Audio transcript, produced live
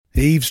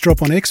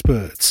Eavesdrop on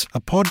Experts,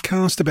 a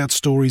podcast about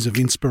stories of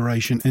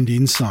inspiration and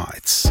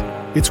insights.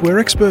 It's where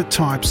expert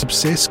types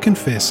obsess,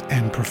 confess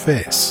and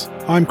profess.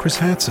 I'm Chris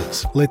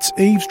Hatzis. Let's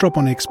eavesdrop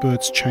on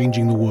experts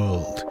changing the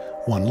world.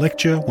 One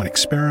lecture, one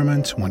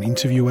experiment, one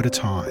interview at a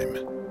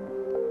time.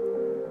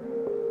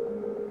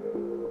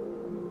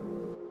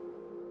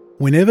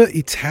 Whenever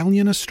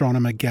Italian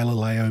astronomer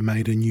Galileo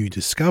made a new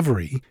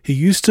discovery, he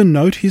used to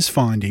note his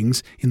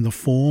findings in the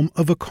form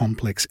of a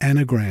complex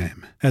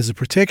anagram, as a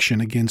protection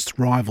against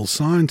rival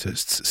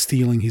scientists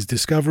stealing his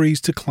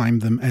discoveries to claim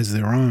them as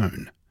their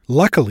own.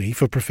 Luckily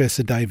for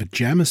Professor David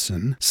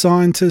Jamieson,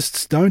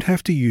 scientists don't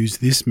have to use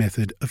this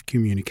method of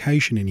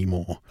communication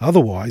anymore.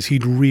 Otherwise,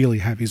 he'd really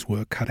have his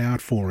work cut out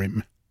for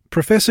him.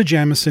 Professor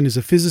Jamieson is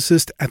a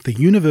physicist at the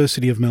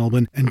University of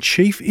Melbourne and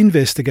chief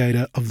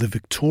investigator of the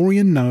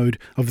Victorian node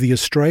of the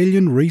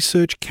Australian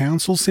Research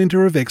Council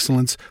Centre of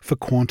Excellence for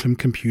Quantum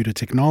Computer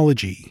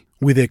Technology.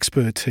 With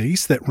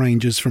expertise that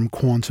ranges from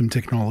quantum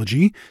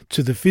technology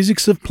to the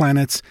physics of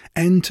planets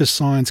and to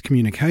science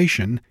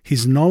communication,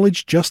 his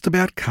knowledge just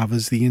about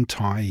covers the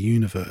entire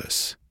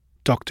universe.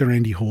 Dr.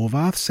 Andy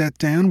Horvath sat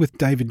down with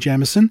David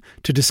Jamieson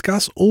to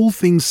discuss all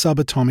things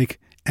subatomic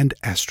and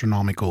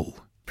astronomical.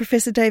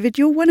 Professor David,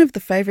 you're one of the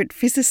favourite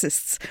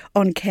physicists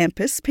on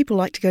campus. People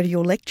like to go to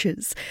your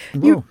lectures.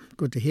 Well,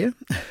 good to hear.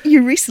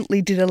 You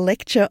recently did a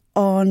lecture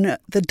on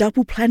the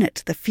double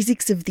planet, the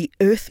physics of the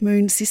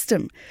Earth-Moon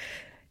system.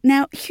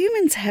 Now,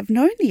 humans have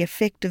known the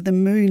effect of the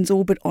moon's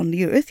orbit on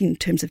the Earth in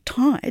terms of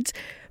tides,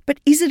 but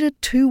is it a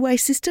two-way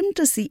system?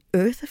 Does the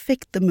Earth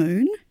affect the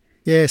moon?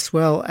 Yes,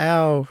 well,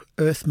 our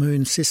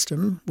Earth-Moon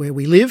system, where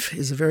we live,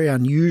 is a very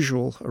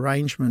unusual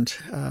arrangement,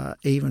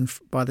 even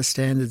by the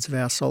standards of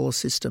our solar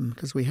system,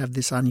 because we have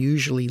this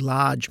unusually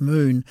large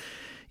moon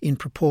in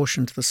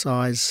proportion to the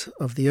size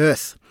of the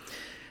Earth.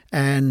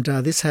 And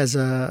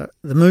the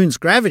moon's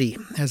gravity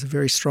has a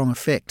very strong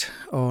effect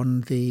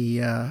on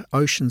the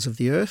oceans of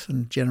the Earth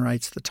and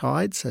generates the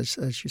tides,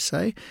 as you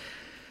say.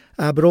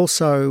 But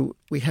also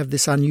we have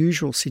this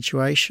unusual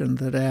situation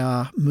that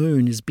our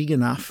moon is big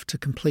enough to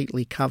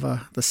completely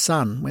cover the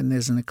sun when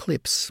there's an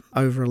eclipse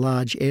over a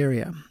large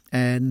area.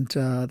 And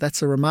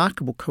that's a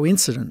remarkable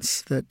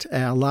coincidence that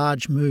our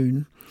large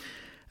moon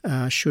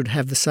should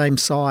have the same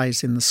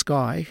size in the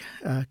sky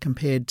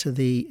compared to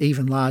the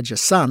even larger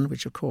sun,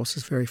 which of course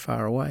is very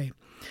far away.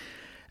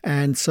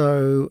 And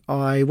so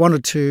I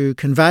wanted to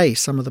convey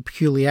some of the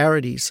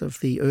peculiarities of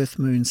the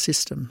Earth-Moon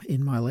system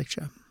in my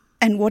lecture.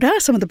 And what are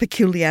some of the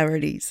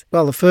peculiarities?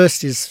 Well, the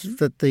first is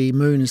that the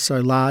moon is so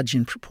large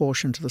in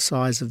proportion to the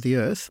size of the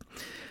Earth.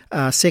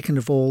 Second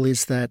of all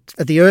is that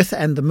the Earth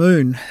and the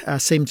moon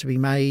seem to be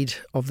made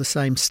of the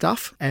same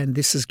stuff, and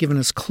this has given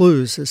us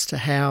clues as to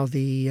how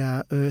the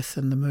Earth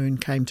and the moon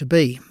came to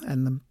be.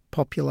 And the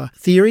popular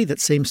theory that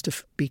seems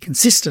to be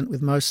consistent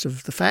with most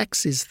of the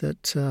facts is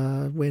that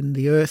when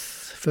the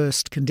Earth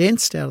first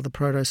condensed out of the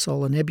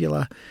protosolar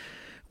nebula,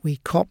 we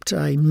copped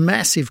a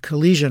massive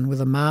collision with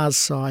a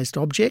Mars-sized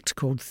object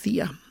called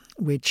Theia,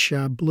 which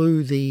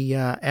blew the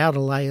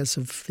outer layers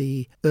of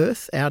the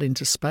Earth out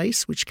into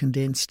space, which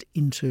condensed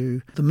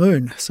into the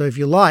moon. So if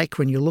you like,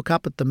 when you look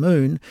up at the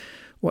moon,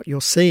 what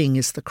you're seeing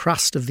is the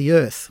crust of the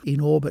Earth in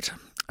orbit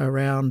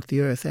around the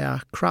Earth.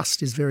 Our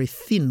crust is very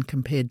thin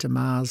compared to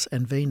Mars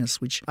and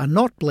Venus, which are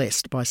not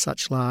blessed by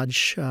such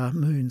large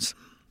moons.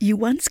 You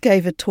once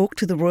gave a talk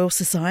to the Royal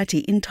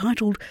Society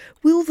entitled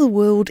Will the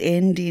World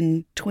End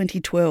in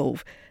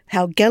 2012?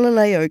 How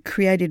Galileo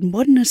created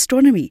modern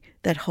astronomy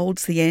that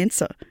holds the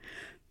answer.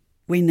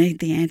 We need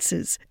the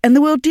answers. And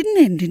the world didn't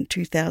end in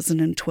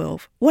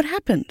 2012. What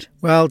happened?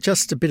 Well,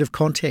 just a bit of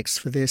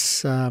context for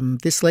this.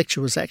 This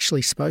lecture was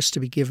actually supposed to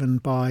be given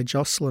by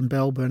Jocelyn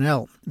Bell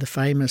Burnell, the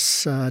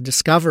famous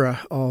discoverer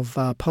of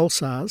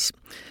pulsars.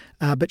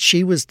 But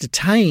she was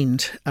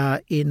detained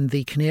in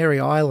the Canary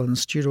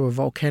Islands due to a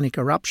volcanic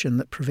eruption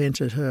that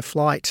prevented her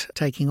flight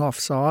taking off.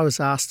 So I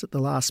was asked at the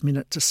last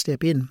minute to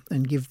step in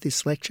and give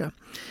this lecture.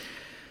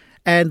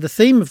 And the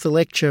theme of the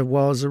lecture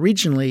was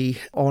originally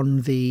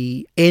on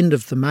the end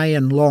of the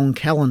Mayan long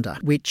calendar,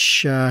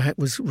 which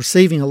was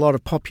receiving a lot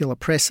of popular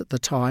press at the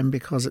time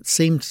because it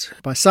seemed,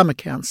 by some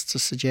accounts, to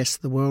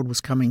suggest the world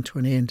was coming to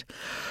an end.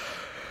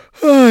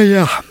 Oh,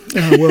 yeah,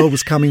 the world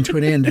was coming to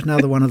an end.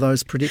 Another one of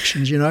those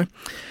predictions, you know.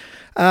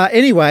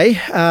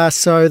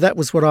 So that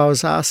was what I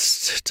was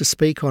asked to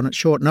speak on at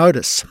short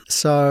notice.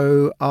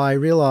 So I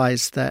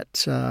realised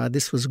that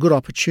this was a good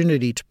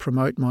opportunity to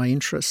promote my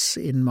interests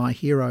in my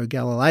hero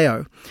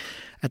Galileo,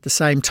 at the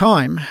same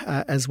time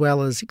as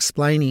well as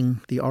explaining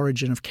the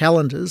origin of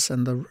calendars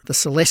and the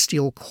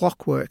celestial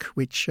clockwork,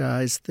 which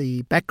is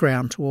the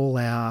background to all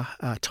our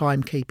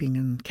timekeeping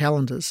and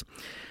calendars.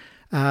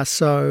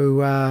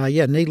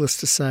 Needless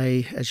to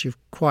say, as you've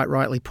quite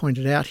rightly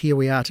pointed out, here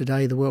we are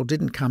today. The world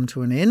didn't come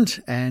to an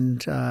end, and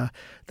the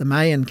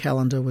Mayan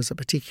calendar was a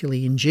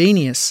particularly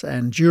ingenious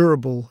and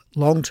durable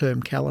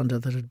long-term calendar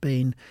that had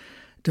been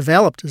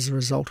developed as a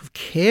result of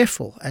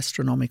careful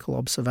astronomical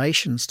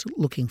observations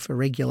looking for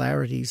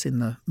regularities in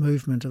the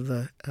movement of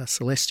the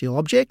celestial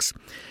objects.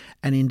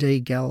 And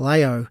indeed,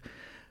 Galileo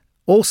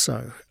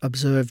also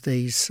observed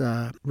these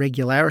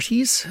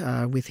regularities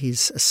with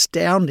his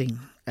astounding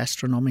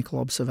astronomical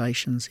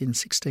observations in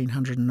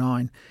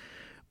 1609,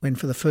 when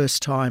for the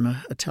first time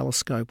a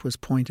telescope was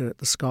pointed at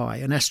the sky,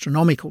 an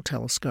astronomical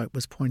telescope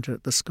was pointed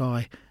at the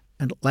sky,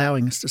 and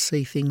allowing us to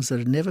see things that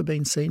had never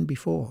been seen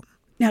before.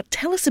 Now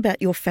tell us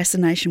about your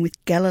fascination with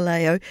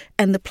Galileo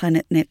and the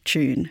planet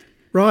Neptune.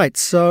 Right,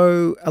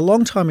 so a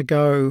long time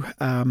ago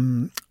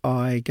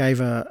I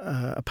gave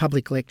a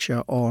public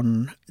lecture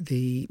on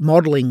the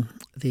modelling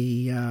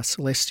the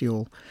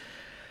celestial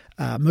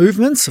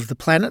movements of the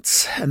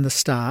planets and the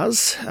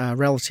stars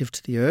relative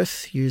to the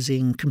Earth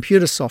using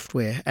computer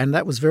software, and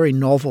that was very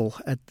novel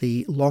at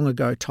the long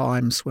ago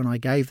times when I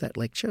gave that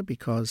lecture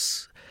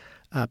because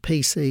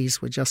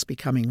PCs were just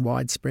becoming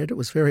widespread. It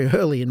was very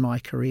early in my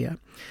career.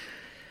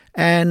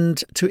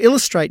 And to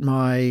illustrate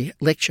my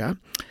lecture,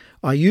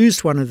 I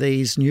used one of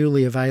these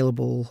newly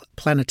available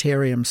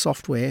planetarium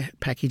software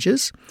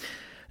packages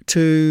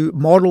to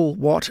model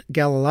what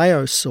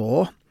Galileo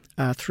saw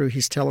through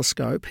his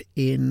telescope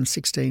in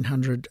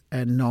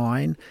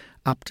 1609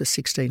 up to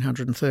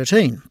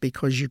 1613,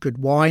 because you could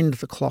wind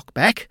the clock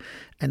back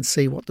and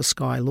see what the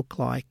sky looked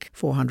like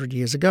 400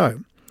 years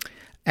ago.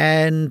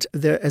 And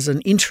there is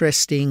an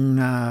interesting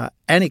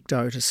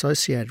anecdote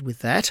associated with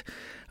that,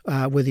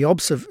 where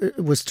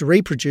was to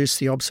reproduce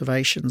the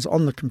observations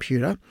on the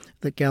computer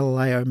that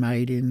Galileo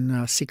made in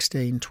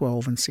 1612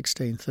 and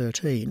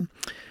 1613,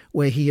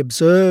 where he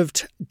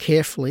observed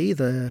carefully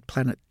the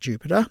planet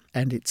Jupiter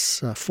and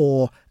its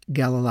 4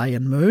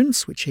 Galilean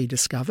moons, which he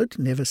discovered,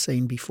 never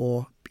seen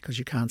before because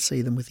you can't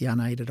see them with the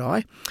unaided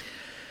eye.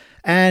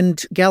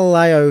 And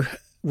Galileo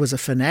was a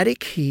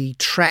fanatic. He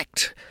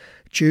tracked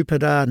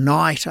Jupiter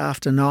night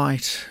after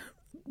night,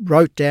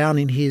 wrote down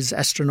in his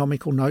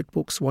astronomical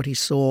notebooks what he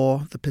saw,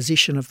 the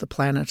position of the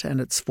planet and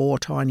its 4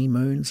 tiny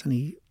moons, and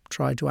he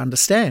tried to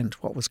understand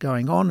what was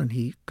going on, and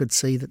he could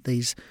see that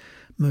these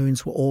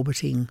moons were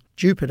orbiting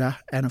Jupiter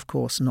and, of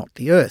course, not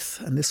the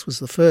Earth. And this was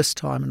the first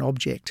time an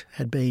object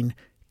had been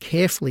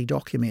carefully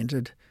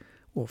documented,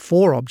 or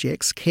 4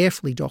 objects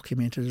carefully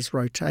documented as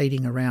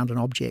rotating around an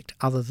object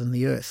other than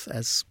the Earth,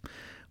 as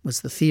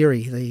was the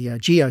theory, the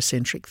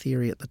geocentric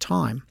theory at the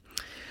time.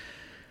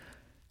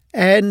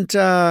 And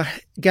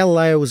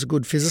Galileo was a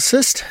good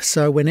physicist,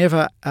 so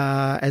whenever,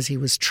 as he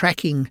was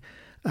tracking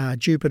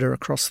Jupiter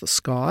across the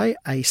sky,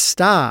 a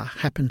star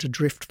happened to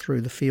drift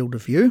through the field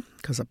of view,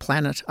 because a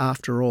planet,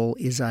 after all,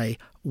 is a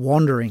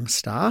wandering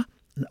star,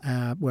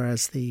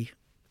 whereas a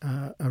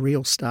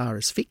real star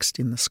is fixed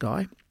in the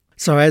sky.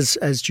 So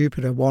as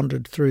Jupiter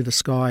wandered through the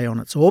sky on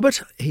its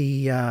orbit,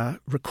 he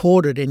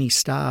recorded any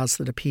stars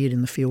that appeared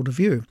in the field of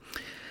view.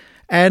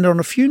 And on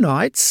a few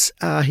nights,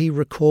 he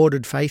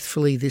recorded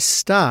faithfully this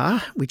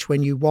star, which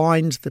when you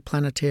wind the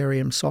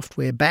planetarium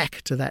software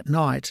back to that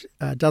night,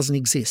 doesn't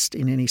exist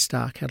in any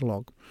star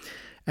catalogue.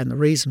 And the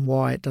reason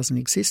why it doesn't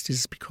exist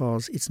is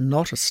because it's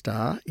not a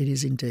star, it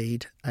is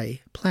indeed a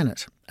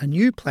planet. A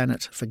new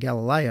planet for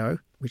Galileo,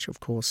 which of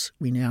course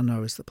we now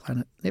know as the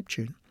planet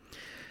Neptune.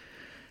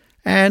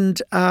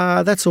 And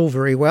that's all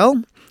very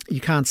well.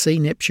 You can't see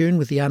Neptune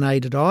with the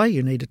unaided eye,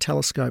 you need a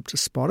telescope to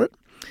spot it.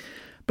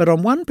 But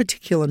on one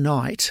particular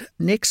night,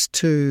 next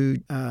to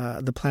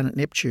the planet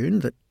Neptune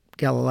that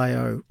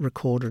Galileo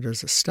recorded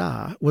as a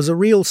star, was a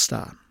real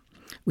star,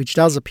 which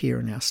does appear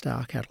in our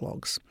star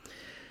catalogues.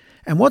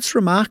 And what's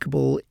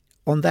remarkable,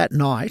 on that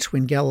night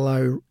when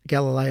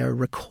Galileo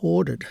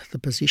recorded the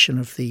position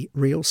of the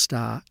real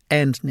star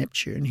and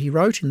Neptune, he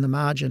wrote in the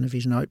margin of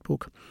his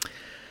notebook,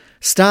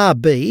 "Star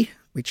B,"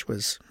 which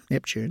was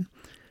Neptune,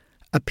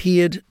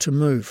 "appeared to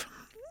move,"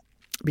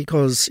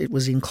 because it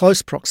was in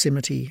close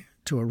proximity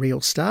to a real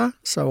star.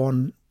 So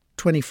on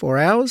 24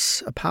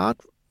 hours apart,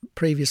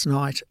 previous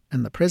night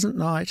and the present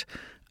night,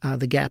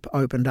 the gap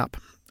opened up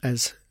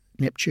as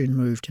Neptune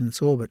moved in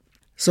its orbit.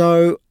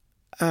 So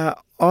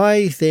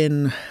I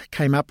then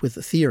came up with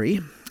the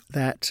theory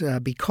that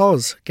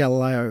because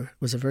Galileo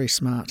was a very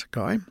smart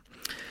guy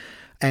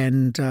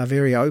and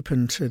very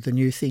open to the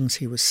new things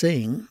he was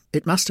seeing,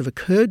 it must have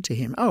occurred to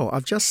him,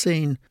 I've just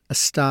seen a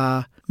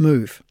star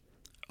move.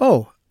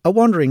 Oh, a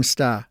wandering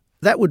star.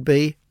 That would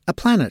be a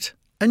planet.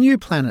 A new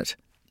planet,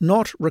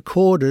 not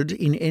recorded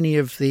in any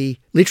of the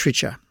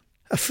literature.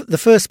 The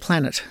first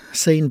planet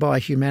seen by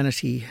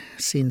humanity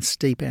since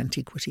deep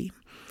antiquity.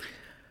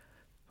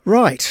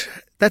 Right,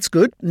 that's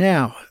good.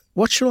 Now,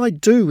 what shall I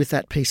do with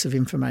that piece of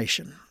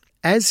information?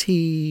 As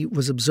he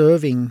was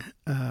observing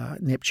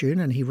Neptune,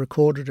 and he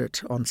recorded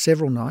it on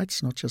several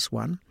nights, not just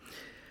one,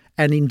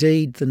 and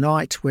indeed the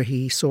night where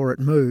he saw it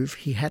move,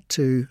 he had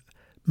to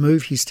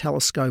move his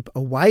telescope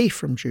away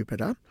from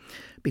Jupiter,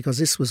 because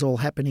this was all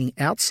happening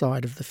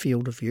outside of the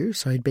field of view.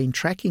 So he'd been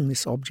tracking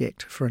this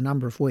object for a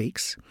number of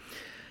weeks.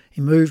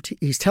 He moved,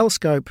 his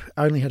telescope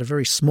only had a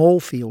very small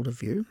field of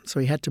view, so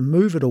he had to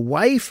move it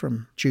away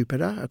from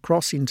Jupiter,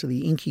 across into the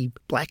inky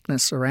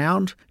blackness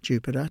around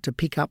Jupiter to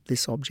pick up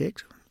this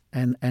object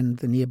and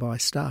the nearby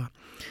star.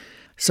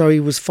 So he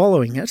was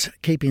following it,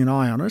 keeping an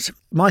eye on it.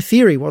 My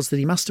theory was that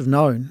he must have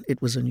known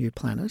it was a new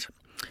planet.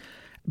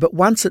 But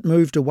once it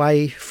moved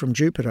away from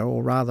Jupiter,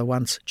 or rather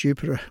once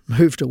Jupiter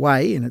moved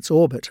away in its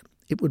orbit,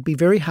 it would be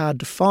very hard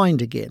to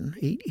find again.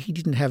 He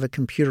didn't have a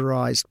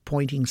computerised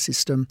pointing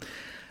system,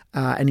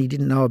 and he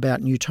didn't know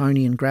about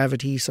Newtonian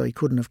gravity, so he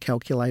couldn't have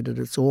calculated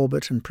its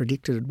orbit and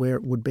predicted where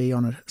it would be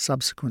on a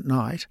subsequent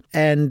night.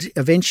 And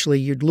eventually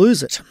you'd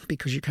lose it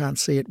because you can't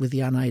see it with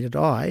the unaided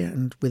eye,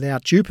 and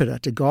without Jupiter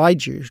to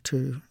guide you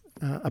to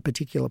a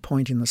particular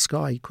point in the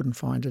sky, you couldn't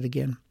find it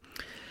again.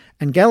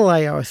 And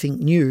Galileo, I think,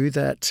 knew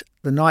that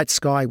the night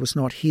sky was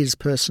not his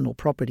personal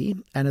property,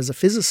 and as a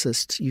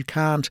physicist, you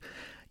can't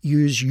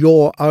use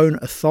your own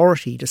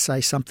authority to say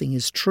something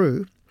is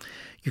true.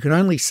 You can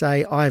only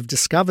say, I've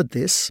discovered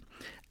this,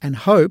 and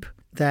hope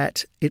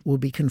that it will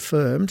be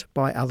confirmed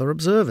by other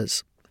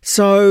observers.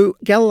 So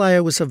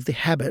Galileo was of the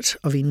habit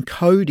of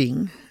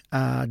encoding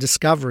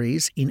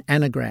discoveries in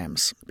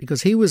anagrams,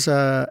 because he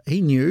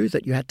knew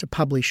that you had to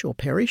publish or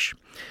perish,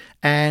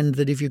 and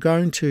that if you're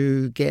going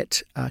to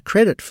get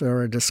credit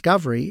for a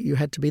discovery, you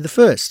had to be the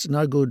first.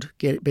 No good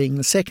being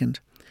the second.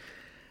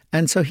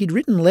 And so he'd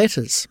written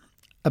letters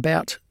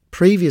about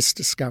previous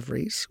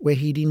discoveries where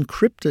he'd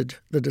encrypted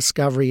the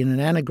discovery in an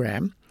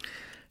anagram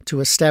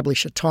to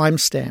establish a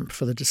timestamp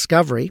for the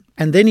discovery,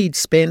 and then he'd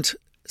spent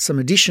some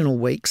additional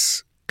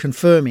weeks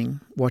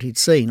confirming what he'd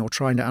seen or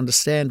trying to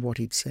understand what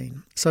he'd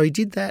seen. So he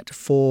did that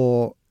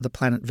for the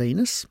planet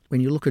Venus. When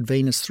you look at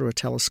Venus through a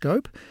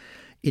telescope,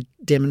 it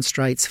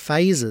demonstrates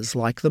phases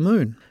like the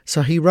moon.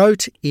 So he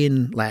wrote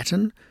in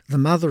Latin, "The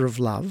mother of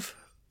love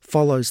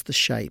follows the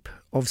shape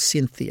of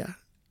Cynthia."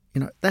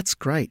 That's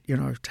great,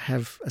 to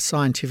have a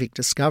scientific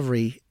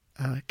discovery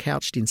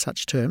couched in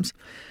such terms.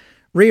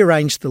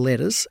 Rearranged the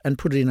letters and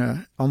put it in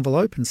an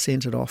envelope and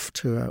sent it off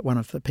to one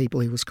of the people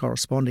he was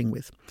corresponding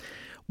with,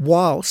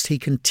 whilst he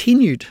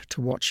continued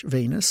to watch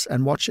Venus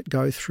and watch it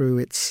go through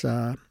its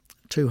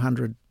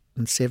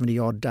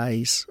 270-odd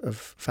days of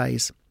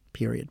phase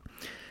period.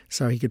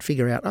 So he could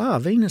figure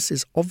out, Venus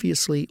is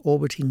obviously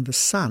orbiting the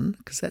Sun,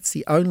 because that's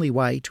the only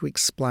way to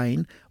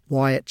explain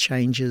why it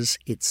changes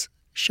its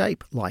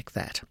shape like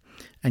that.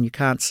 And you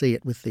can't see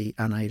it with the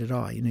unaided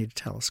eye. You need a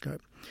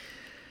telescope.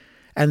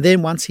 And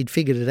then once he'd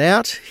figured it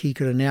out, he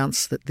could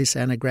announce that this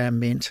anagram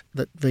meant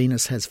that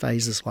Venus has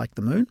phases like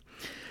the moon,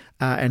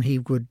 and he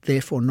would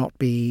therefore not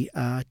be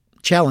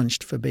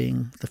challenged for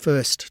being the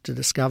first to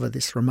discover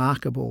this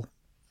remarkable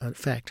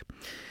fact.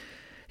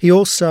 He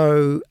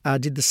also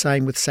did the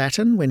same with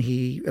Saturn. When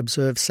he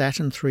observed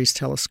Saturn through his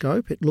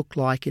telescope, it looked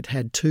like it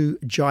had two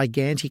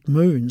gigantic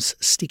moons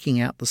sticking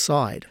out the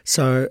side.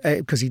 So,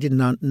 because he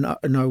didn't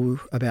know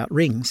about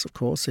rings, of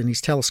course, and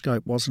his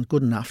telescope wasn't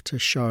good enough to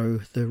show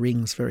the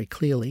rings very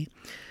clearly.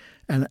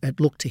 And it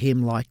looked to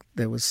him like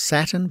there was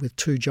Saturn with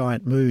two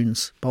giant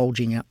moons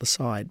bulging out the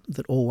side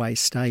that always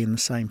stay in the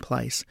same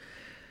place.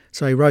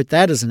 So he wrote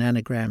that as an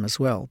anagram as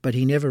well, but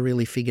he never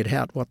really figured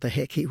out what the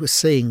heck he was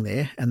seeing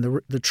there, and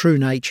the true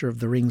nature of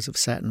the rings of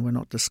Saturn were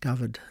not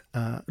discovered,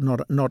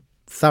 not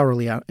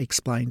thoroughly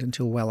explained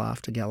until well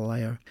after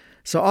Galileo.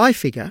 So I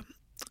figure,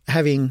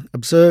 having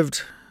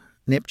observed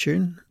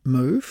Neptune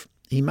move,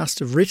 he must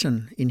have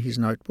written in his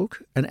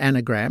notebook an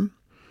anagram,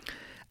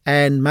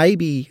 and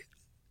maybe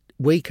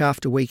week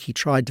after week he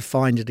tried to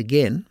find it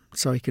again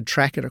so he could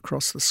track it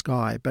across the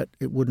sky, but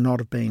it would not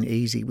have been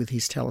easy with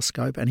his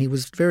telescope, and he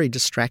was very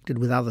distracted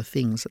with other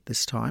things at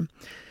this time,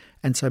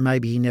 and so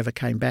maybe he never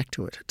came back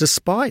to it,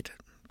 despite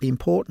the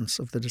importance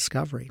of the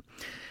discovery.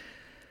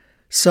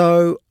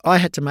 So I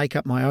had to make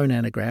up my own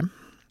anagram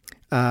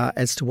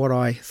as to what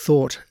I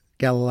thought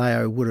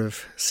Galileo would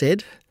have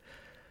said.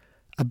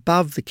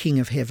 Above the King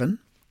of Heaven,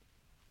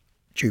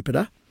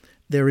 Jupiter,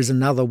 there is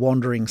another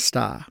wandering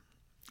star,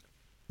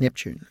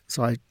 Neptune.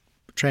 So I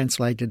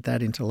translated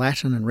that into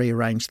Latin and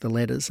rearranged the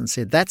letters and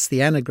said, that's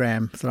the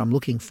anagram that I'm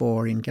looking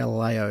for in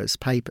Galileo's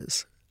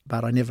papers,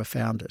 but I never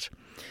found it,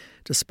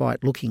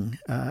 despite looking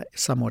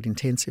somewhat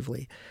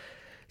intensively.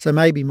 So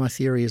maybe my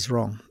theory is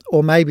wrong,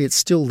 or maybe it's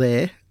still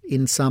there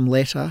in some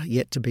letter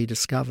yet to be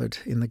discovered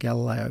in the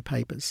Galileo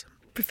papers.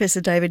 Professor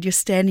David, you're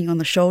standing on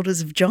the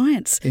shoulders of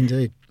giants.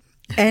 Indeed.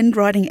 And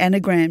writing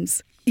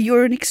anagrams.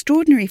 You're an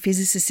extraordinary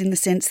physicist in the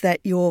sense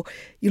that you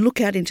look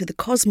out into the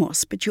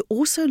cosmos, but you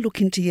also look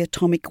into the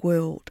atomic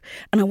world.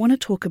 And I want to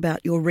talk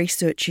about your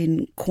research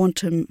in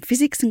quantum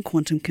physics and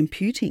quantum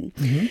computing.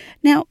 Mm-hmm.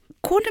 Now,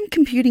 quantum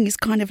computing is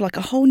kind of like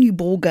a whole new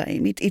ball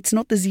game. It's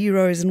not the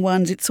zeros and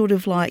ones. It's sort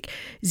of like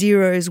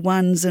zeros,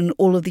 ones, and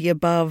all of the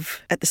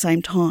above at the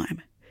same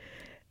time.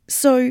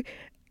 So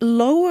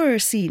lower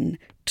us in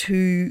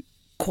to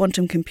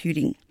quantum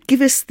computing.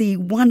 Give us the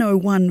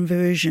 101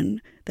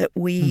 version that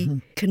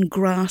we can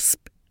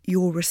grasp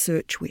your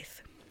research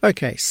with.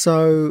 Okay,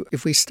 so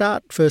if we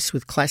start first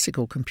with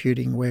classical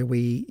computing, where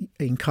we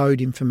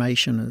encode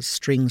information as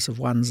strings of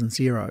ones and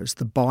zeros,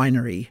 the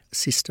binary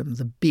system,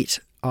 the bit,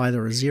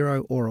 either a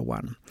 0 or a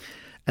 1.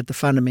 At the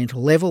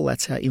fundamental level,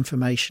 that's how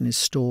information is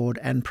stored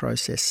and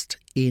processed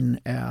in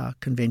our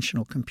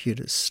conventional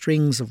computers.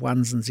 Strings of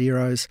ones and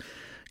zeros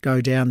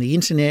go down the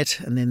internet,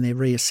 and then they're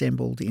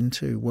reassembled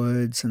into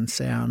words and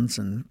sounds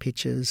and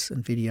pictures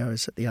and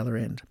videos at the other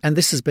end. And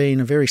this has been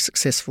a very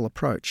successful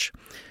approach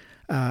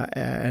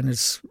and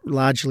is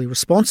largely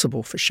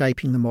responsible for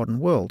shaping the modern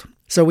world.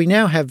 So we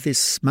now have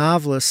this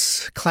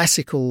marvellous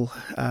classical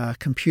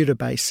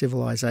computer-based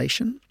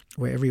civilization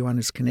where everyone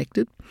is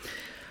connected.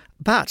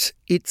 But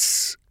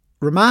it's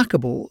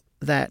remarkable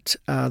that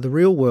the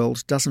real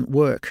world doesn't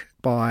work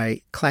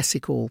by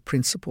classical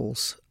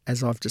principles,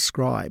 as I've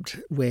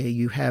described, where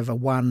you have a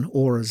 1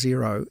 or a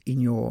 0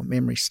 in your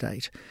memory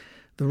state.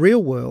 The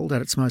real world,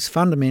 at its most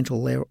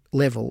fundamental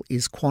level,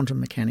 is quantum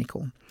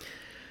mechanical.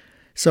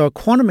 So a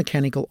quantum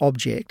mechanical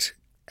object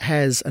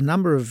has a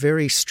number of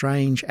very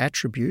strange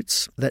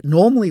attributes that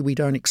normally we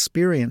don't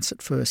experience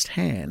at first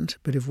hand,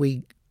 but if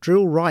we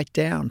drill right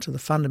down to the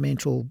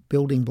fundamental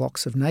building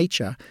blocks of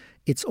nature,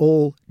 it's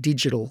all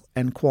digital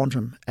and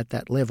quantum at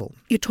that level.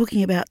 You're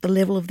talking about the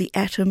level of the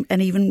atom and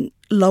even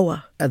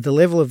lower. At the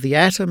level of the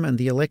atom and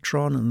the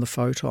electron and the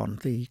photon,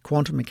 the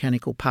quantum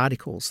mechanical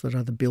particles that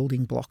are the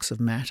building blocks of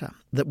matter,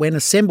 that when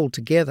assembled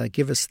together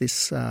give us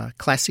this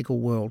classical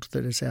world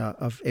that is our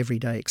of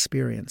everyday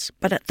experience.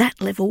 But at that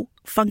level,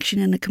 function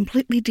in a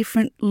completely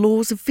different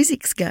laws of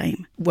physics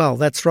game. Well,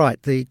 that's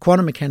right. The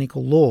quantum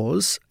mechanical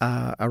laws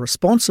are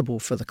responsible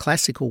for the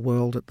classical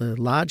world at the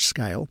large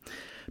scale,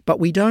 but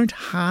we don't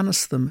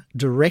harness them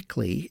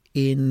directly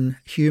in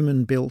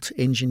human-built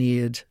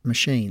engineered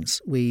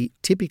machines. We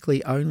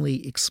typically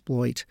only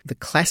exploit the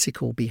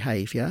classical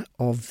behaviour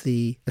of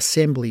the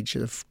assemblage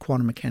of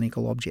quantum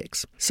mechanical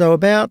objects. So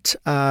about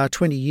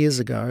 20 years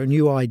ago,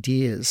 new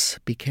ideas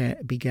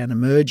began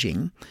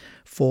emerging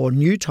for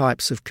new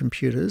types of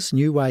computers,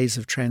 new ways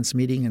of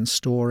transmitting and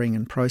storing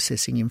and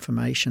processing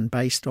information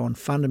based on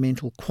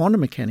fundamental quantum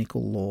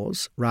mechanical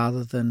laws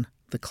rather than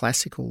the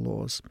classical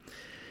laws.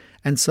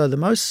 And so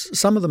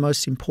some of the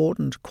most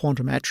important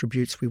quantum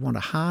attributes we want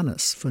to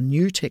harness for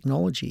new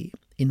technology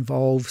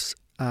involves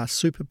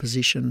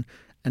superposition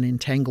and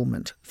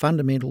entanglement,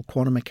 fundamental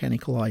quantum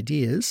mechanical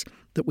ideas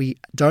that we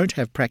don't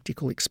have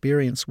practical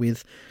experience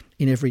with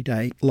in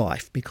everyday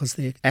life because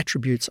they're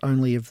attributes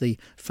only of the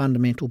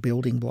fundamental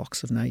building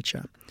blocks of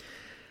nature.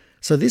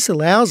 So this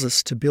allows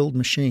us to build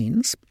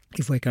machines,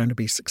 if we're going to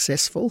be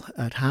successful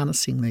at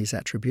harnessing these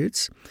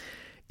attributes,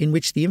 in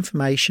which the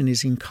information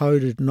is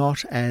encoded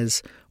not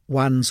as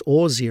ones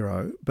or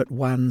 0, but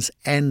ones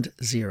and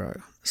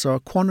 0. So a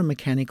quantum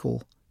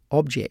mechanical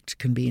object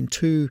can be in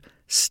two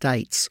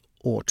states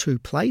or two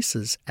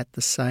places at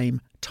the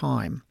same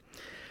time.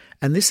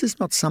 And this is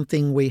not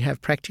something we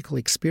have practical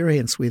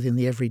experience with in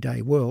the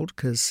everyday world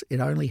because it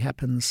only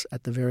happens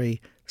at the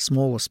very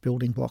smallest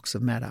building blocks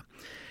of matter.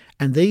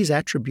 And these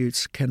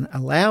attributes can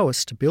allow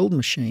us to build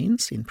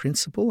machines in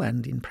principle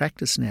and in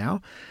practice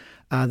now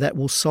that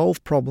will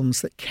solve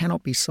problems that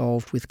cannot be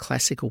solved with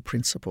classical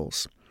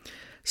principles.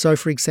 So,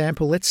 for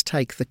example, let's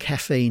take the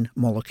caffeine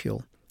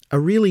molecule, a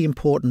really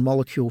important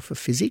molecule for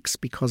physics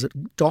because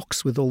it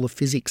docks with all the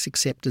physics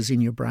acceptors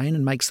in your brain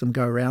and makes them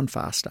go around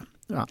faster.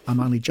 Oh,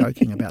 I'm only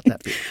joking about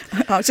that bit.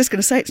 I was just going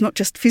to say it's not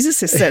just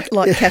physicists that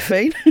like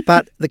caffeine.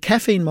 But the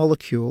caffeine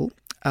molecule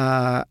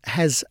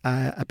has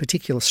a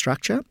particular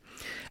structure,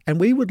 and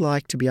we would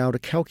like to be able to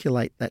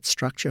calculate that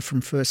structure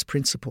from first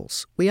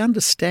principles. We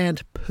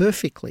understand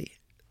perfectly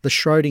the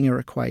Schrödinger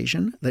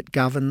equation that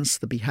governs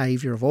the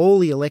behaviour of all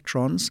the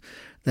electrons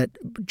that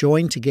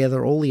join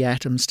together all the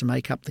atoms to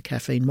make up the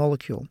caffeine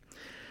molecule.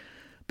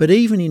 But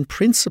even in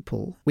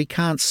principle, we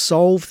can't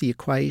solve the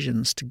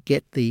equations to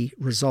get the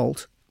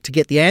result, to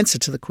get the answer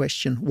to the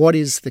question, what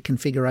is the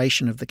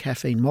configuration of the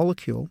caffeine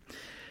molecule?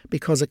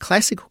 Because a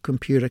classical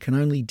computer can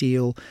only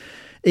deal,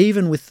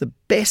 even with the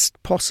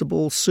best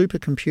possible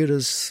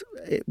supercomputers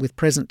with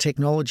present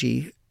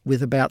technology,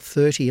 with about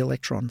 30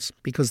 electrons,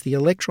 because the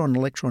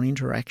electron-electron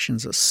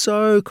interactions are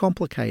so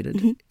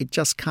complicated, it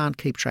just can't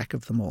keep track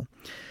of them all.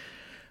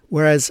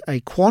 Whereas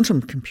a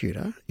quantum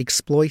computer,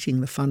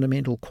 exploiting the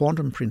fundamental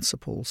quantum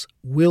principles,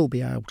 will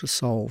be able to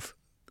solve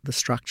the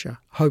structure,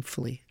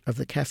 hopefully, of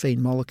the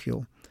caffeine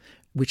molecule,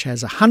 which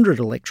has 100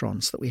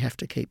 electrons that we have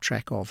to keep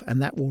track of,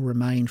 and that will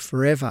remain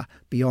forever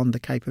beyond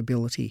the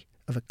capability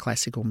of a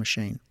classical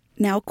machine.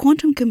 Now, a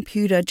quantum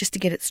computer, just to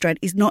get it straight,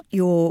 is not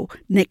your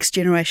next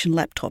generation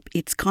laptop.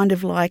 It's kind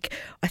of like,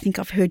 I think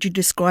I've heard you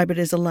describe it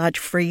as a large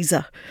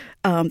freezer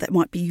that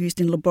might be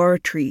used in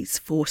laboratories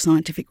for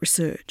scientific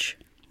research.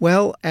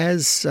 Well,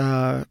 as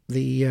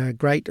the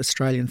great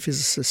Australian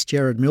physicist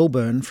Gerard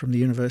Milburn from the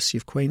University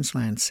of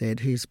Queensland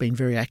said, who's been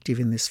very active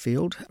in this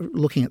field,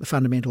 looking at the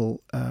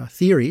fundamental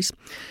theories,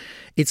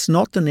 it's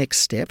not the next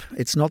step,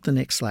 it's not the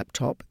next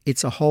laptop,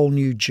 it's a whole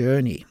new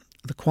journey.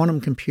 The quantum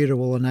computer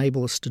will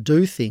enable us to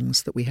do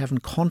things that we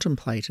haven't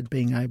contemplated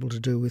being able to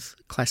do with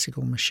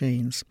classical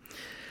machines.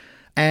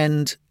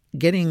 And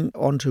getting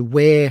onto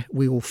where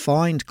we will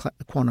find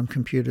quantum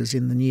computers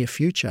in the near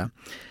future,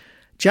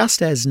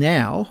 just as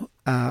now,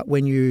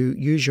 when you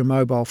use your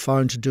mobile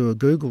phone to do a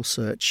Google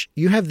search,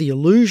 you have the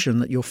illusion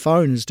that your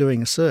phone is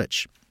doing a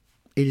search.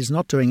 It is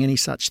not doing any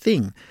such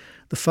thing.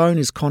 The phone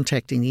is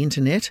contacting the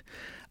internet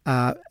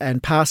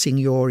and passing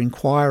your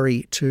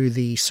inquiry to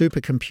the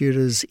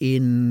supercomputers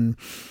in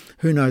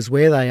who knows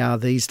where they are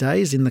these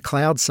days, in the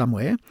cloud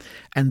somewhere,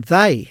 and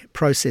they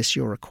process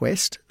your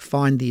request,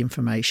 find the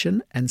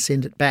information, and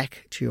send it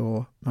back to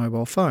your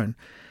mobile phone.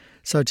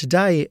 So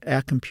today,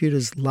 our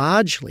computers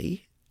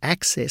largely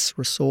access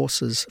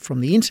resources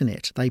from the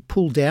internet. They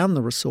pull down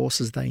the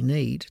resources they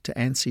need to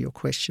answer your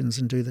questions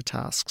and do the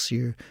tasks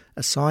you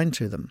assign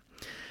to them.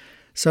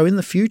 So in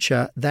the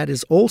future, that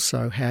is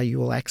also how you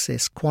will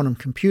access quantum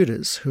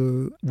computers,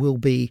 who will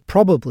be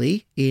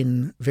probably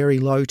in very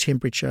low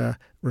temperature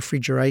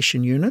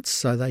refrigeration units,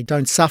 so they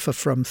don't suffer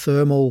from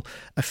thermal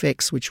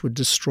effects which would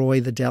destroy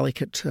the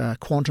delicate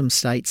quantum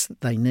states that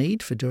they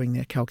need for doing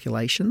their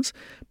calculations.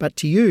 But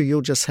to you,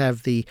 you'll just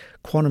have the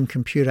quantum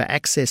computer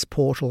access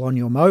portal on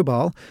your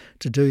mobile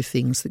to do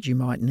things that you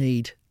might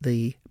need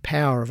the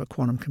power of a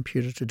quantum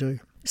computer to do.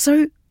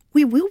 So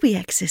we will be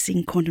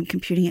accessing quantum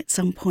computing at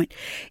some point.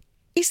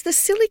 Is the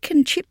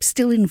silicon chip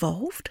still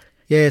involved?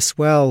 Yes,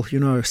 well,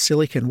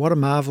 silicon, what a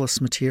marvellous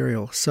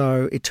material.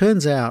 So it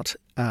turns out,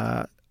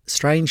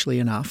 strangely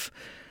enough,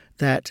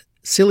 that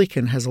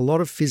silicon has a lot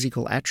of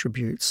physical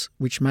attributes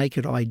which make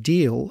it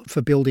ideal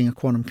for building a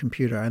quantum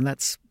computer, and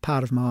that's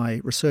part of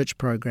my research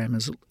program,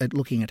 is at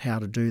looking at how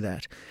to do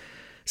that.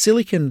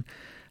 Silicon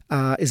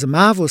is a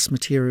marvellous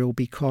material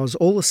because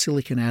all the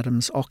silicon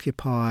atoms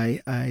occupy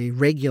a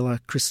regular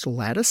crystal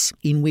lattice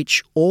in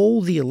which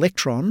all the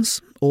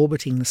electrons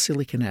orbiting the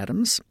silicon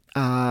atoms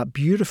are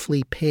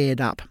beautifully paired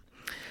up.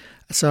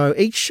 So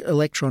each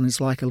electron is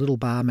like a little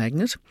bar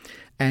magnet,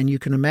 and you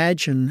can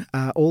imagine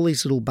all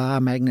these little bar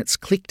magnets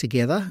click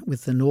together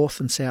with the north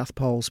and south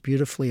poles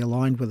beautifully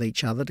aligned with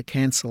each other to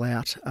cancel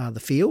out the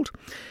field.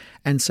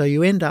 And so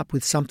you end up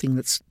with something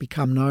that's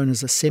become known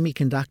as a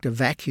semiconductor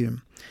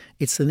vacuum.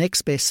 It's the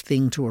next best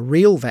thing to a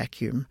real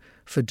vacuum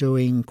for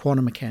doing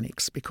quantum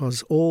mechanics,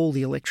 because all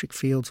the electric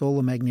fields, all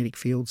the magnetic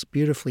fields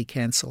beautifully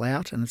cancel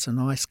out, and it's a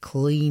nice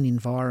clean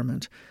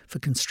environment for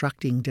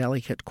constructing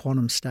delicate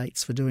quantum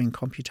states for doing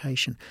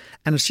computation.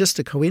 And it's just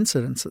a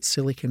coincidence that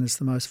silicon is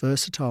the most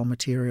versatile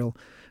material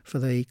for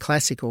the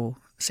classical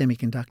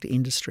semiconductor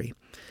industry.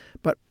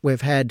 But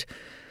we've had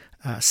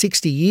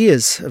 60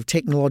 years of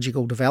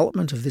technological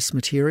development of this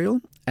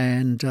material,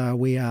 and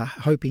we are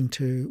hoping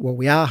to,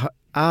 we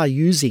are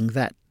using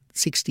that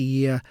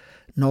 60-year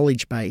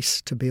knowledge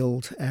base to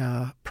build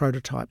our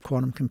prototype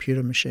quantum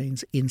computer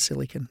machines in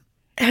silicon.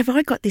 Have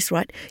I got this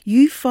right?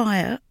 You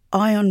fire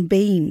ion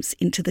beams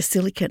into the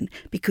silicon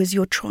because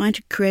you're trying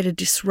to create a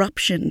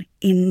disruption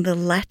in the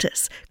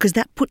lattice, because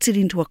that puts it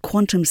into a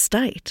quantum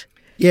state.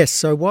 Yes,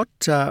 so what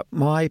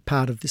my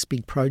part of this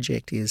big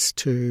project is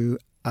to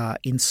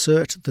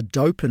insert the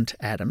dopant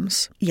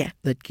atoms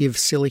that give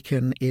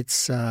silicon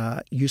its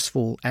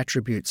useful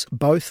attributes,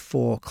 both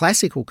for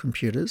classical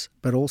computers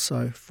but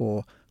also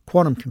for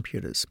quantum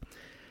computers.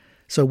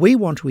 So we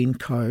want to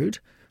encode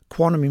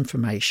quantum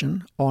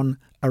information on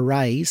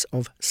arrays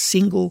of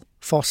single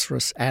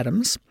phosphorus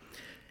atoms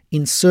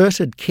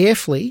inserted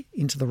carefully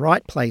into the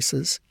right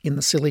places in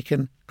the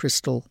silicon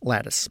crystal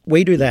lattice.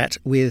 We do that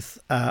with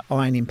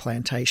ion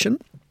implantation,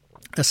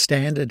 a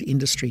standard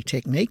industry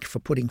technique for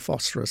putting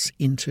phosphorus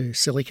into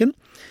silicon.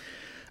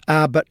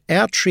 But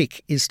our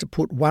trick is to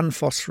put one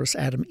phosphorus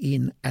atom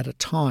in at a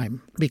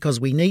time, because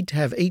we need to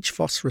have each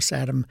phosphorus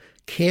atom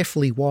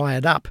carefully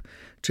wired up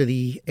to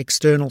the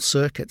external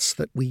circuits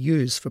that we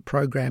use for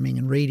programming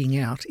and reading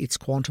out its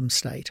quantum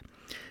state.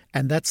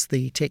 And that's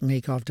the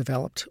technique I've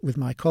developed with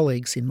my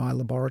colleagues in my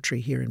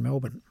laboratory here in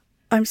Melbourne.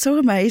 I'm so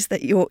amazed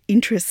that your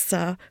interests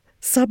are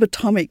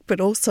subatomic but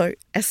also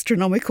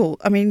astronomical.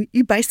 I mean,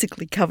 you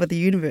basically cover the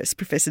universe,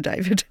 Professor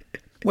David.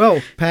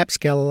 Well, perhaps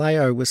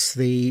Galileo was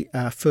the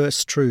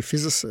first true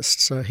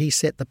physicist, so he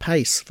set the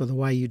pace for the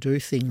way you do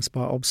things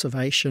by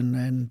observation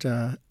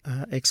and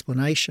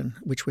explanation,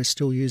 which we're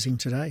still using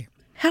today.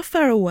 How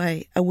far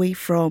away are we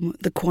from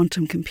the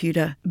quantum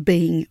computer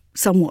being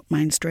somewhat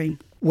mainstream?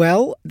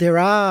 Well, there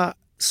are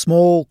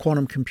small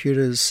quantum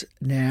computers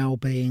now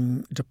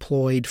being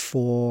deployed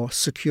for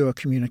secure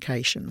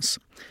communications.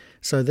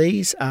 So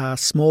these are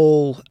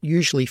small,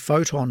 usually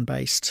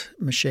photon-based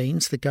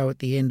machines that go at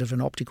the end of an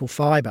optical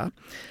fibre,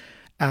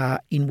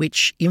 in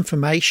which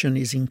information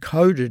is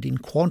encoded in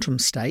quantum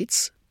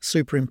states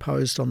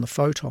superimposed on the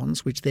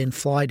photons, which then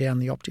fly down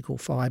the optical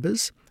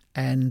fibres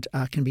and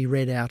can be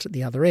read out at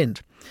the other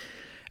end.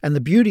 And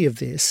the beauty of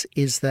this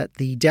is that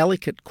the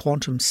delicate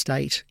quantum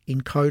state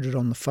encoded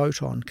on the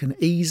photon can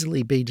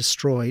easily be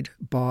destroyed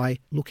by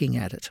looking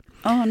at it.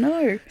 Oh,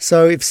 no.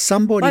 So if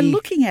somebody... By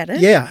looking at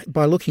it? Yeah,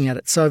 by looking at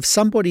it. So if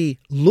somebody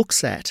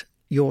looks at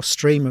your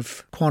stream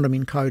of quantum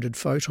encoded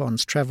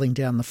photons travelling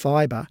down the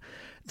fibre,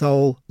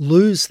 they'll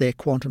lose their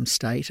quantum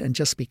state and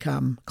just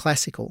become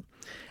classical.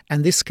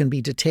 And this can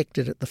be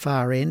detected at the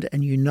far end,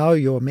 and you know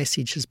your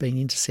message has been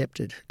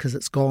intercepted because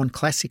it's gone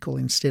classical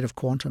instead of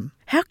quantum.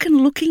 How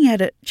can looking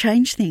at it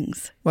change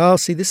things? Well,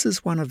 see, this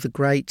is one of the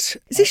great...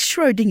 Is this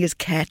Schrodinger's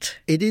cat?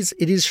 It is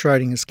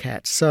Schrodinger's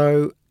cat.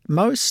 So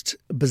most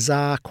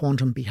bizarre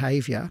quantum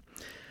behaviour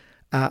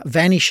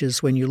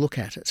vanishes when you look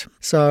at it.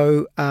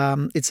 So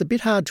it's a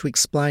bit hard to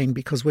explain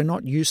because we're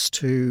not used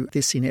to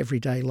this in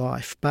everyday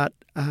life. But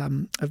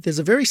there's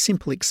a very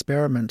simple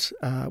experiment,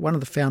 one of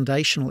the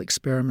foundational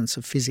experiments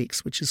of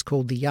physics, which is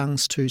called the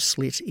Young's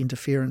two-slit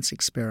interference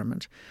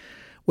experiment,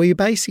 where you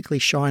basically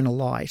shine a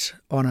light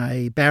on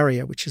a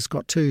barrier which has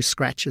got two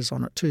scratches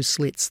on it, two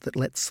slits that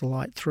lets the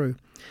light through.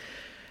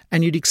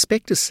 And you'd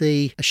expect to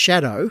see a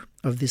shadow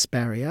of this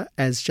barrier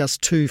as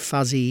just two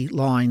fuzzy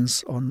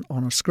lines on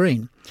a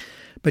screen.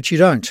 But you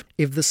don't.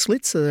 If the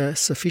slits are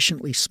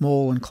sufficiently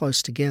small and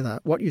close together,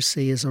 what you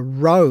see is a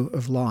row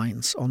of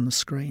lines on the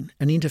screen,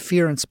 an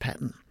interference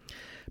pattern.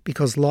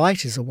 Because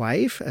light is a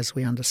wave, as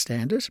we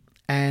understand it,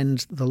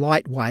 and the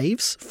light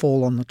waves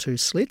fall on the two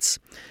slits.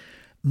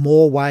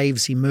 More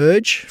waves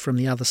emerge from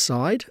the other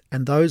side,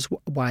 and those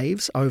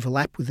waves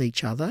overlap with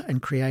each other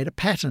and create a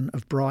pattern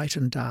of bright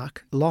and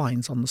dark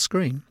lines on the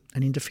screen,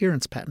 an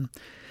interference pattern.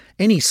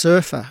 Any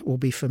surfer will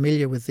be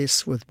familiar with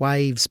this, with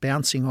waves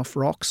bouncing off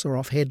rocks or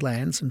off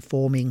headlands and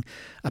forming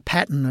a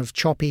pattern of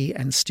choppy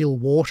and still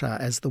water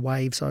as the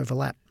waves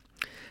overlap.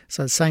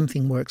 So the same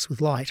thing works with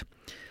light.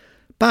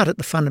 But at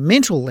the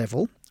fundamental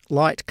level,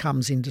 light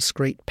comes in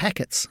discrete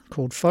packets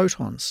called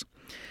photons.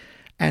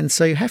 And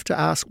so you have to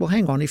ask, well,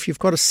 hang on, if you've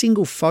got a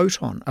single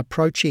photon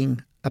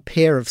approaching a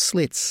pair of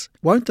slits,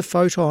 won't the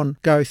photon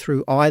go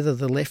through either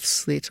the left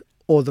slit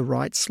or the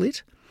right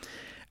slit?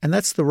 And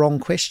that's the wrong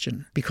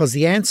question, because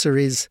the answer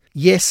is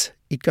yes,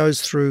 it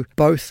goes through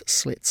both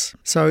slits.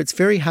 So it's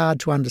very hard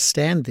to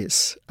understand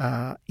this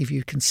if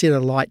you consider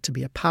light to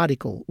be a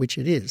particle, which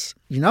it is.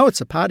 You know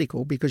it's a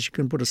particle because you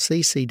can put a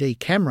CCD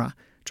camera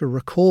to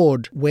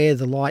record where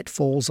the light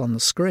falls on the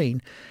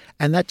screen,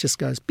 and that just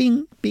goes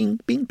bing,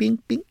 bing, bing, bing,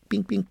 bing,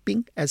 bing, bing,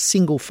 bing, as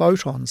single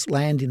photons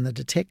land in the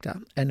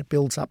detector, and it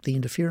builds up the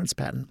interference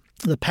pattern,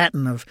 the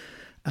pattern of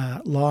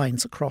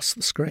lines across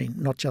the screen,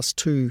 not just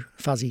two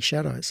fuzzy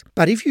shadows.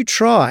 But if you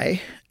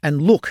try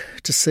and look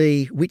to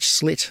see which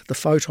slit the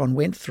photon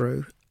went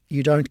through,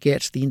 you don't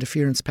get the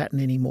interference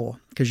pattern anymore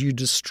because you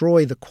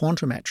destroy the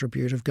quantum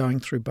attribute of going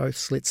through both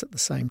slits at the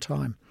same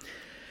time.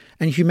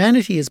 And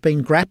humanity has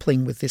been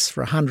grappling with this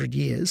for 100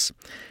 years.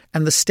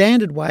 And the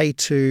standard way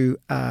to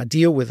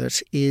deal with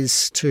it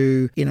is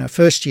to, in a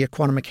first-year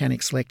quantum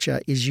mechanics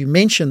lecture, is you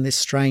mention this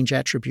strange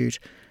attribute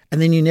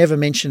and then you never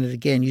mention it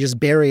again. You just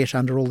bury it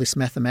under all this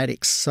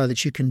mathematics so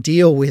that you can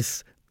deal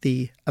with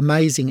the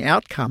amazing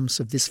outcomes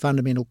of this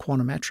fundamental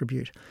quantum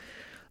attribute.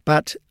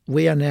 But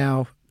we are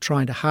now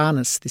trying to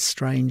harness this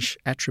strange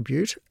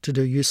attribute to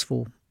do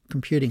useful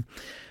computing.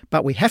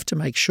 But we have to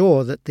make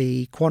sure that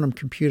the quantum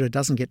computer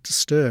doesn't get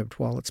disturbed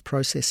while it's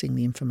processing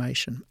the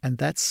information, and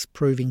that's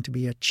proving to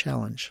be a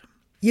challenge.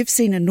 You've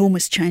seen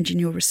enormous change in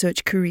your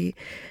research career.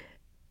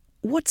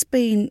 What's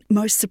been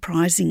most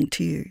surprising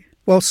to you?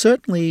 Well,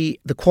 certainly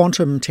the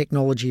quantum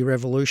technology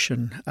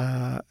revolution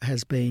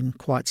has been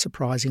quite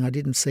surprising. I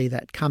didn't see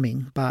that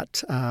coming,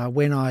 but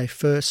when I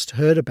first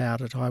heard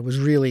about it, I was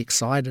really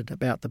excited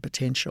about the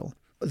potential.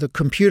 The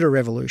computer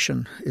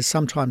revolution is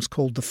sometimes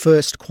called the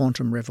first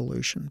quantum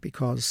revolution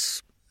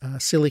because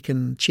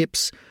silicon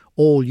chips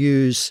all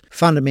use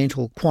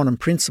fundamental quantum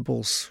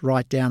principles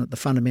right down at the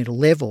fundamental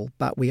level,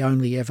 but we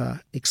only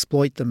ever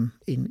exploit them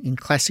in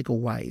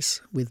classical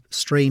ways with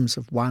streams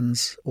of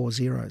ones or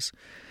zeros.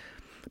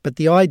 But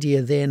the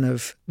idea then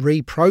of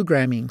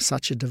reprogramming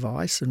such a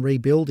device and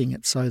rebuilding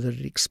it so that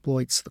it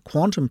exploits the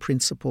quantum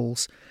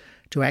principles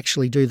to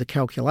actually do the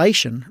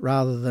calculation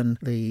rather than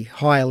the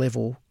higher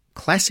level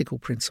classical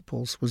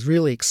principles was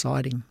really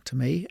exciting to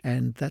me,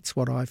 and that's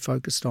what I've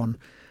focused on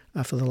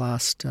for the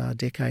last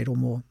decade or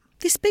more.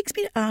 This begs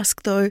me to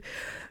ask, though,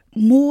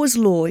 Moore's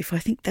law, if I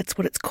think that's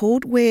what it's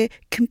called, where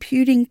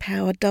computing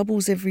power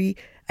doubles every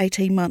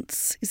 18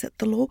 months. Is that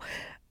the law?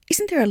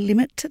 Isn't there a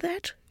limit to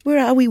that? Where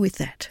are we with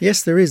that?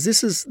 Yes, there is.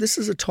 This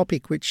is a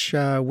topic which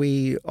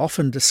we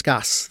often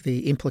discuss,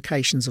 the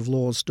implications of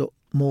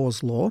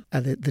Moore's law,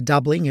 the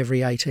doubling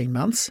every 18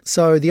 months.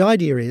 So the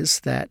idea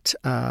is that,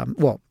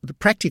 the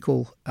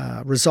practical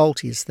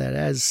result is that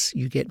as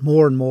you get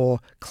more and more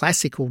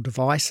classical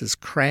devices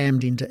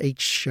crammed into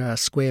each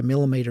square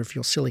millimetre of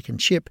your silicon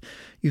chip,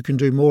 you can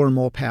do more and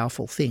more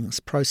powerful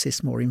things,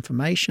 process more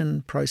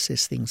information,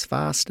 process things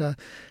faster,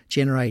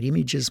 generate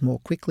images more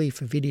quickly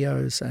for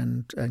videos,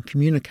 and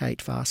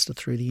communicate faster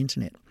through the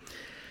internet.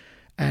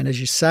 And as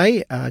you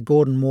say,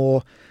 Gordon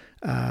Moore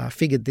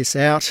figured this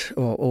out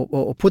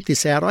or put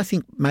this out, I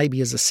think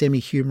maybe as a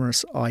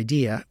semi-humorous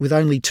idea, with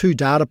only two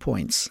data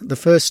points. The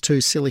first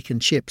two silicon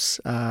chips,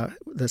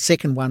 the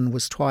second one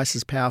was twice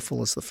as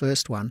powerful as the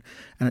first one,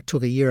 and it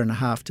took 1.5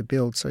 years to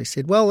build. So he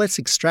said, well, let's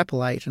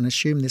extrapolate and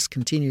assume this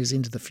continues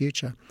into the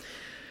future.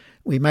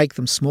 We make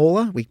them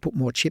smaller, we put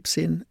more chips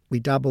in, we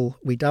double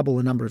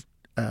the number of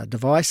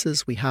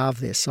devices, we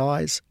halve their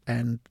size,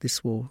 and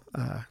this will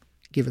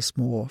give us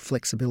more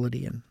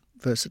flexibility and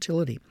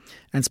versatility.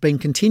 And it's been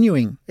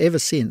continuing ever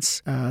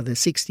since the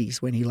 60s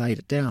when he laid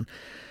it down.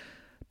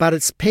 But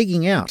it's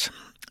pegging out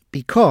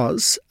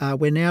because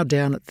we're now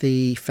down at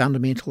the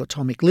fundamental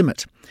atomic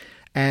limit.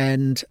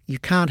 And you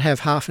can't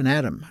have half an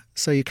atom.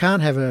 So you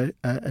can't have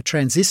a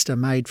transistor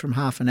made from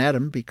half an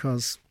atom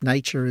because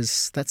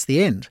that's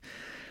the end.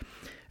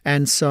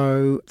 And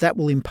so that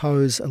will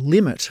impose a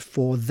limit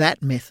for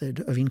that method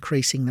of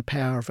increasing the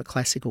power of a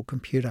classical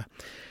computer.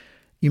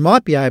 You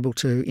might be able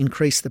to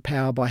increase the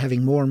power by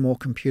having more and more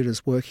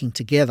computers working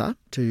together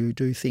to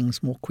do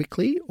things more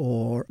quickly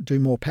or do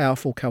more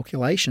powerful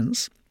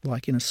calculations,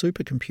 like in a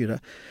supercomputer.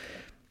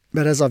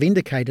 But as I've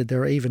indicated,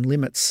 there are even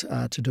limits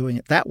to doing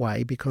it that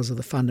way because of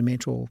the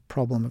fundamental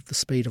problem of the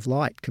speed of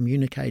light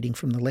communicating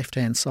from the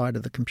left-hand side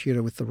of the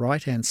computer with the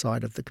right-hand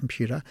side of the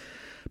computer.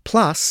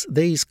 Plus,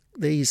 these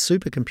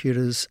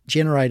supercomputers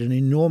generate an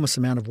enormous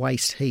amount of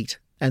waste heat,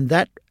 and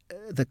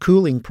the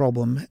cooling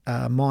problem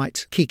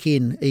might kick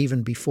in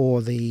even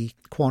before the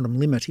quantum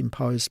limit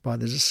imposed by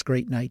the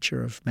discrete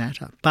nature of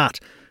matter. But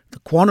the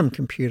quantum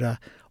computer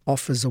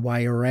offers a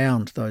way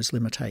around those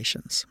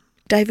limitations.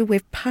 David,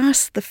 we've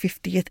passed the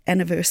 50th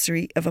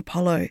anniversary of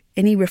Apollo.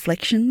 Any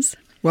reflections?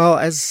 Well,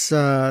 as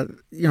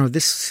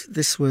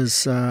this was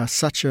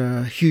such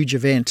a huge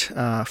event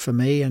for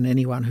me and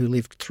anyone who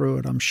lived through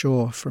it, I'm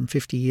sure, from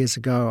 50 years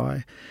ago.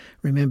 I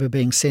remember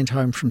being sent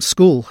home from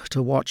school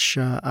to watch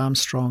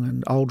Armstrong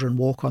and Aldrin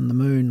walk on the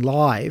moon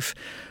live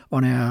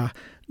on our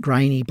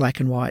grainy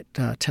black and white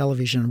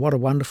television. What a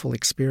wonderful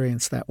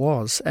experience that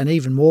was. And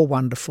even more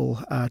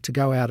wonderful to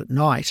go out at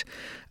night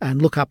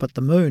and look up at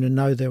the moon and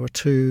know there were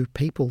two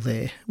people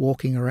there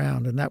walking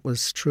around. And that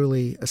was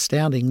truly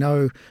astounding.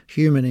 No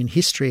human in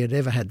history had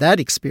ever had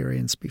that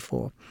experience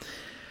before.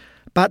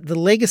 But the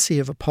legacy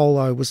of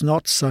Apollo was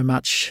not so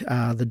much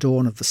the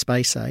dawn of the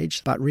space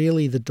age, but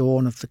really the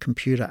dawn of the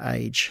computer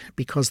age,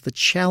 because the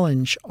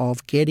challenge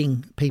of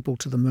getting people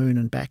to the moon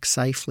and back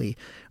safely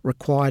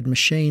required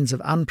machines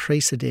of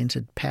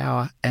unprecedented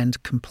power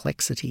and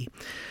complexity.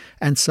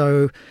 And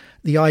so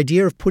the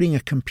idea of putting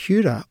a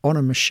computer on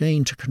a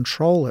machine to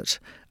control it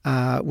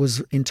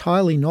was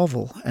entirely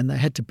novel, and they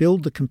had to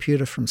build the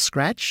computer from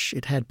scratch.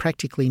 It had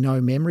practically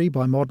no memory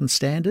by modern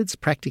standards,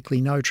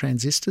 practically no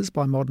transistors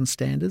by modern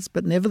standards,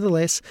 but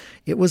nevertheless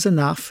it was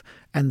enough,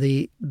 and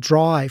the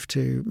drive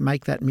to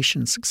make that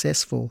mission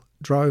successful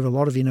drove a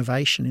lot of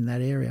innovation in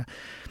that area.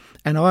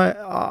 And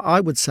I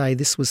would say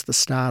this was the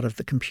start of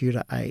the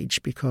computer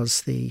age,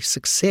 because the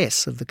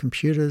success of the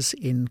computers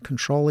in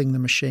controlling the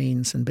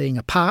machines and being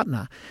a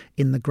partner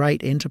in the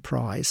great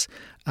enterprise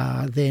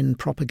then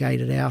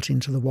propagated out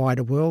into the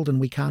wider world,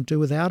 and we can't do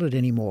without it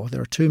anymore.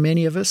 There are too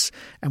many of us,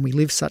 and we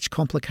live such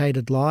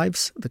complicated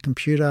lives. The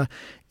computer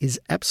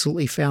is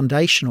absolutely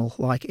foundational,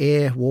 like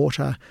air,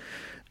 water,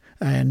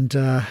 and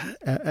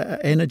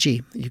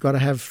energy. You've got to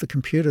have the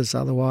computers,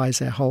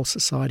 otherwise our whole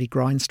society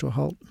grinds to a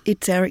halt.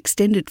 It's our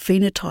extended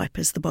phenotype,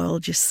 as the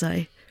biologists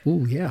say.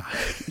 Oh, yeah.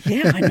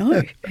 Yeah, I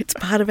know. It's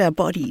part of our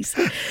bodies.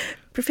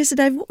 Professor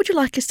Dave, what would you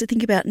like us to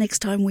think about next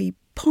time we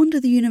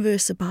ponder the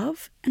universe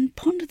above and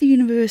ponder the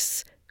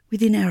universe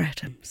within our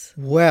atoms?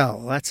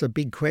 Well, that's a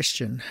big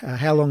question.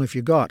 How long have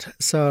you got?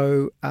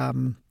 So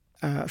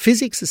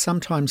physics is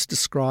sometimes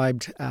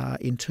described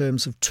in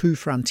terms of two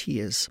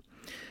frontiers.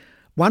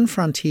 One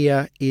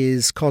frontier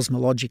is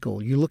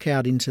cosmological. You look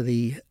out into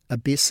the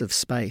abyss of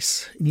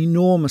space, an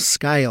enormous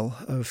scale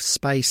of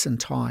space and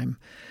time.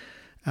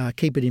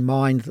 Keep it in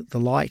mind that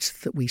the light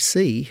that we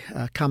see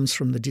comes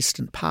from the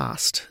distant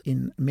past.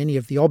 In many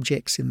of the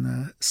objects in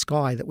the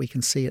sky that we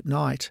can see at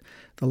night,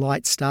 the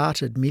light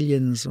started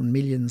millions and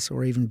millions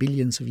or even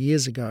billions of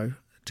years ago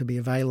to be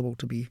available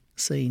to be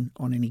seen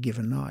on any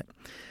given night.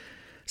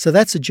 So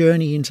that's a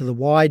journey into the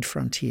wide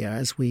frontier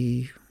as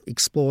we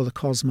explore the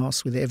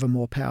cosmos with ever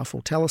more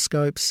powerful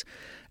telescopes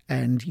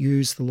and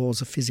use the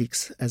laws of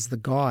physics as the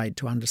guide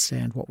to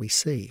understand what we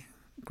see.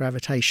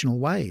 Gravitational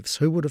waves,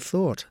 who would have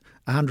thought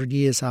 100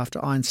 years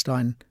after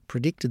Einstein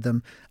predicted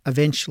them,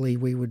 eventually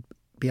we would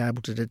be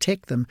able to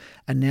detect them,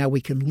 and now we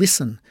can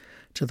listen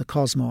to the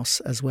cosmos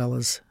as well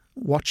as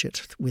watch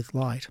it with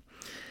light.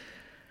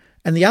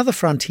 And the other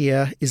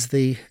frontier is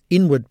the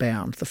inward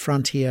bound, the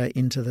frontier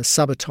into the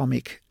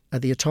atomic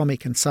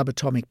and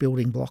subatomic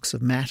building blocks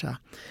of matter.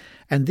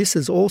 And this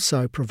is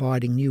also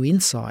providing new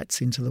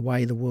insights into the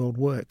way the world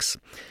works.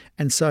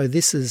 And so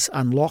this has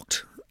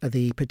unlocked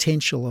the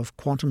potential of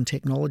quantum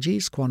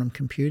technologies, quantum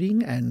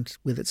computing, and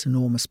with its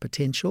enormous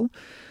potential.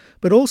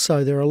 But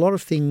also there are a lot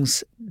of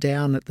things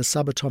down at the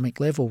subatomic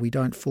level we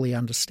don't fully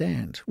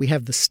understand. We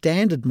have the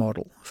standard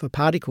model for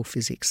particle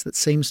physics that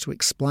seems to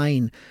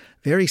explain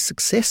very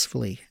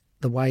successfully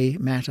the way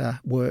matter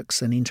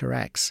works and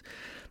interacts.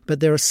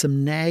 But there are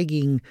some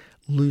nagging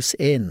loose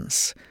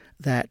ends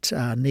that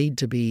need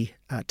to be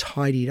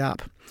tidied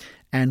up.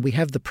 And we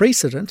have the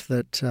precedent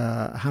that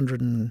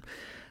 100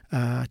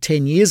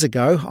 10 years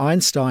ago,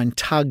 Einstein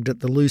tugged at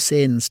the loose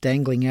ends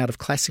dangling out of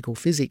classical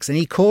physics, and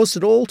he caused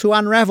it all to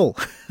unravel.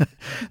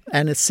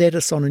 And it set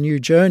us on a new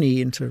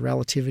journey into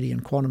relativity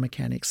and quantum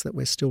mechanics that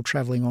we're still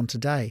travelling on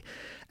today.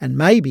 And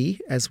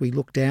maybe, as we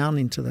look down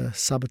into the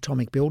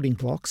subatomic building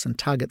blocks and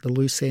tug at the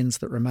loose ends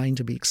that remain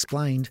to be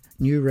explained,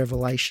 new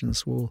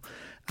revelations will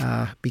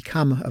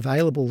become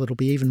available that'll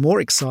be even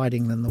more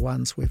exciting than the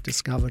ones we've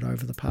discovered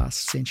over the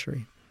past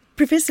century.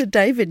 Professor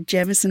David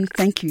Jamieson,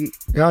 thank you.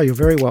 Oh, you're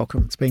very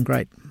welcome. It's been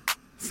great.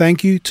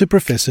 Thank you to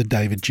Professor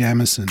David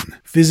Jamieson,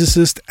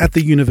 physicist at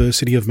the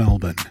University of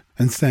Melbourne.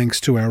 And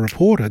thanks to our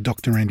reporter,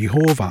 Dr. Andy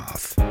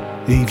Horvath.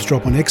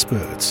 Eavesdrop on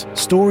Experts,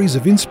 Stories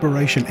of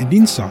Inspiration and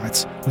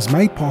Insights was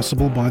made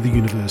possible by the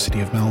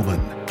University of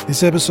Melbourne.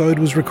 This episode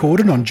was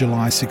recorded on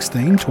July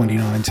 16,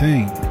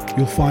 2019.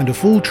 You'll find a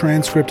full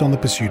transcript on the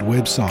Pursuit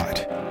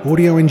website.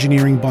 Audio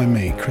engineering by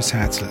me, Chris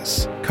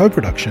Hatzis.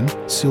 Co-production,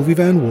 Sylvie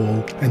Van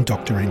Wall and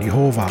Dr. Andy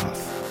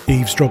Horvath.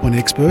 Eavesdrop on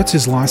Experts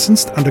is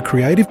licensed under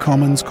Creative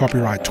Commons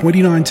Copyright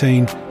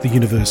 2019, the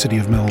University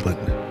of Melbourne.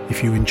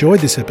 If you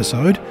enjoyed this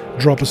episode,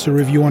 drop us a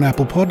review on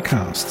Apple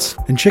Podcasts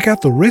and check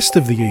out the rest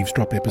of the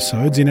Eavesdrop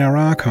episodes in our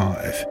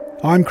archive.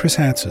 I'm Chris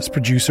Hatzis,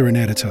 producer and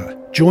editor.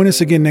 Join us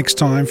again next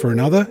time for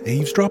another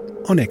Eavesdrop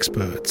on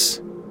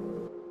Experts.